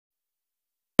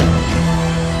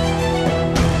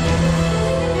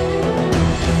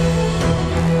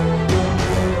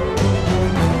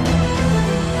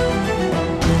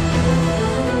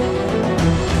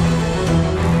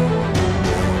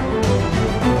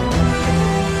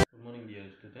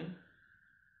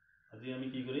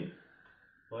কি কৰিম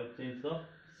void change of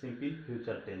simple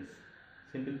future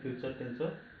tense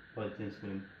of void change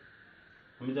কৰিম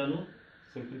আমি জানো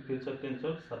simple future tense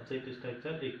of subject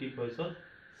structure active voice of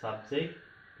subject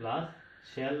plus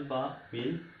shall বা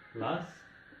will plus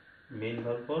main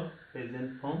verb for present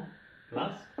form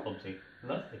plus object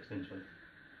plus extension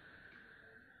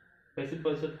passive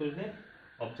voice of কৰিলে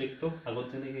object to আগত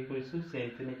যেনেকৈ কৰিছো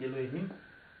same তেনেকৈ লৈ আহিম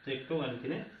object to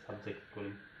আনকিনে subject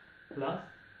কৰিম plus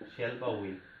shall বা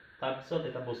will তাৰ পিছত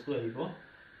এটা বস্তু আহিব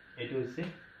এটো হৈছে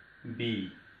be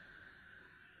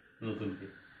নতুনকৈ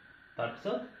তাৰ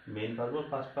পিছত main verb or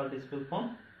past participle form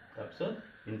তাৰ পিছত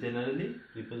in generally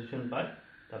preposition by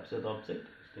তাৰ পিছত object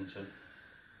extension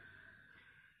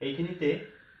এইখিনিতে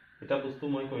এটা বস্তু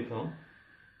মই কৈ থম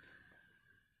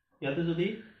ইয়াতে যদি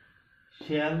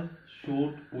shall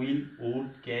should will would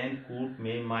can could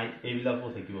may might এইবিলাকো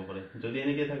থাকিব পাৰে যদি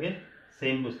এনেকৈ থাকে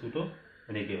সেম বস্তুটো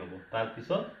এনেকৈ হ'ব তাৰ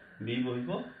পিছত be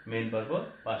বহিব main verb or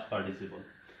past participle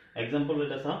example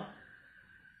এটা চাও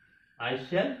I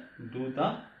shall do the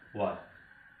work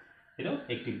এটা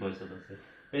active voice আছে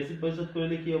passive voice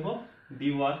কৰিলে কি হ'ব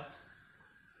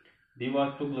the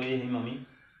work to লৈ আহিম আমি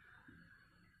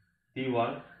the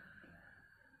work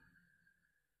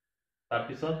তাৰ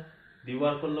পিছত the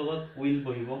work ৰ লগত will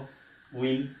বহিব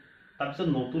will তাৰ পিছত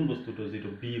নতুন বস্তুটো যেটো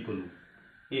be কলো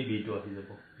এই be টো আহি যাব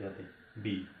ইয়াতে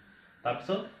be তাৰ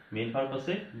পিছত মেইন ভাৰ্ব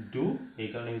আছে do এই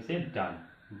কাৰণে হৈছে done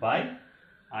by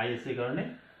I আছে কাৰণে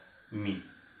me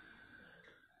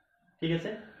ঠিক আছে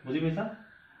বুজি পাইছা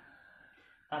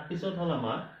তাৰ পিছত হল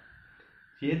আমাৰ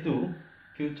যেহেতু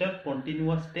future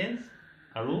continuous tense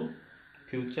আৰু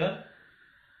future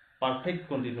perfect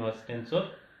continuous tense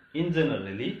in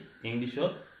generally english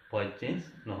void change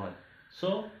নহয় so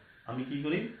আমি কি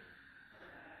কৰিম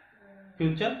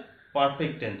future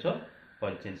perfect tense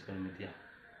void change কৰিম এতিয়া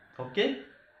okay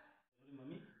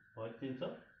আমি void change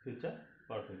future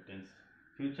perfect tense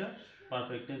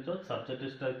subject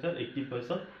structure active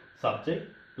voice subject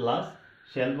plus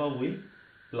shall বা will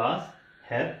plus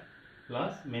have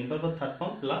plus main verb third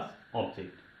form plus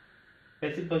object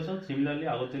passive voice similarly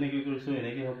আগত যেনেকৈ কৰিছো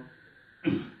এনেকৈ হ'ব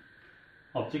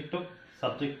object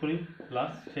subject কৰিম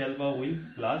plus shall বা will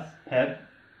plus have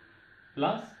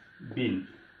plus been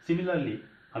similarly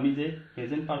আমি যে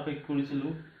present perfect কৰিছিলো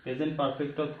present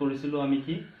perfect কৰিছিলো আমি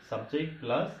কি subject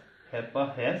plus have বা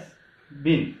has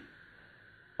been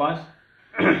past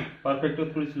perfect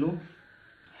কৰিছিলো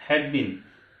had been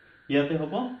ইয়াতে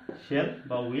হ'ব shall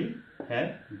বা will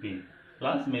have been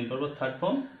plus main verb third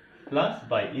form plus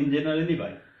by in generally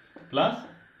by plus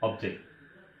object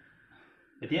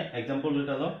এতিয়া example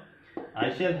এটা লও I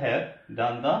shall have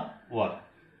done the work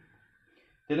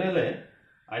তেনেহলে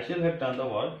I shall have done the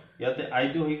work ইয়াতে I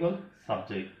টো হৈ গল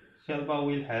subject shall বা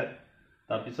will have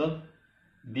তাৰ পিছত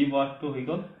the work টো হৈ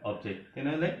গল object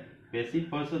তেনেহলে passive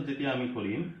voice যেতিয়া আমি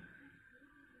কৰিম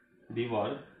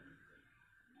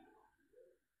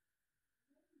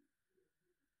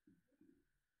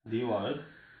the work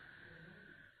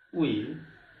will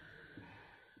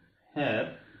have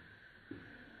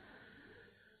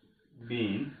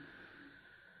been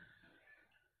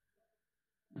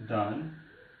done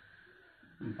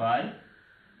by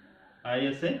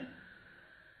I say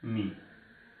me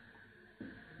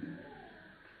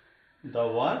the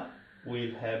work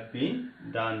will have been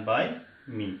done by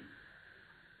me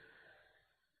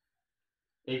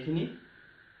এইখিনি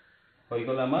হৈ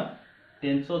গল আমাৰ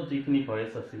টেন্সত যিখিনি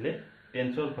ভয়েস আছিল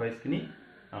টেন্সৰ ভয়েসখিনি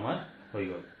আমাৰ হৈ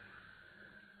গল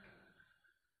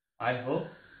আই হোপ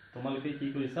তোমালোকে কি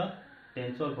কৰিছা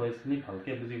টেন্সৰ ভয়েসখিনি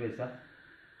ভালকে বুজি পাইছা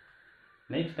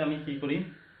নেক্সট আমি কি কৰিম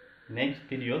নেক্সট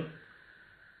ভিডিঅ'ত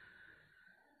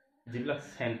যিবিলাক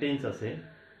সেন্টেন্স আছে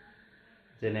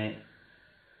যেনে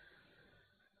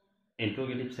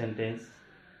ইন্টাৰোগেটিভ সেন্টেন্স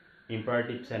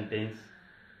ইম্পাৰেটিভ সেন্টেন্স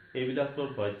এইবিলাকৰ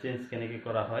ভয়েস চেঞ্জ কেনেকৈ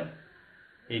কৰা হয়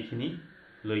এইখিনি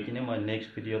লৈ কিনে মই নেক্সট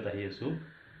ভিডিঅ'ত আহি আছো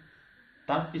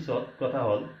তাৰ পিছত কথা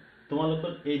হল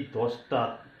তোমালোকৰ এই 10টা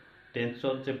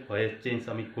টেন্সৰ যে ভয়েস চেঞ্জ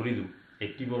আমি কৰিলো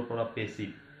এক্টিভৰ পৰা পেসিভ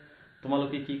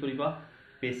তোমালোকে কি কৰিবা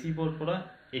পেসিভৰ পৰা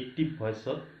এক্টিভ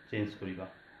ভয়েসত চেঞ্জ কৰিবা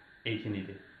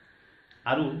এইখিনিতে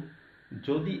আৰু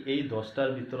যদি এই 10টাৰ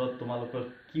ভিতৰত তোমালোকৰ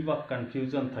কিবা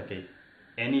কনফিউজন থাকে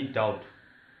এনি ডাউট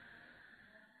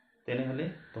তেনেহলে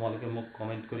তোমালোকে মোক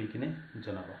কমেন্ট কৰি কিনে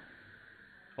জনাবা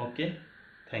okay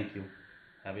thank U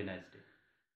have a nice day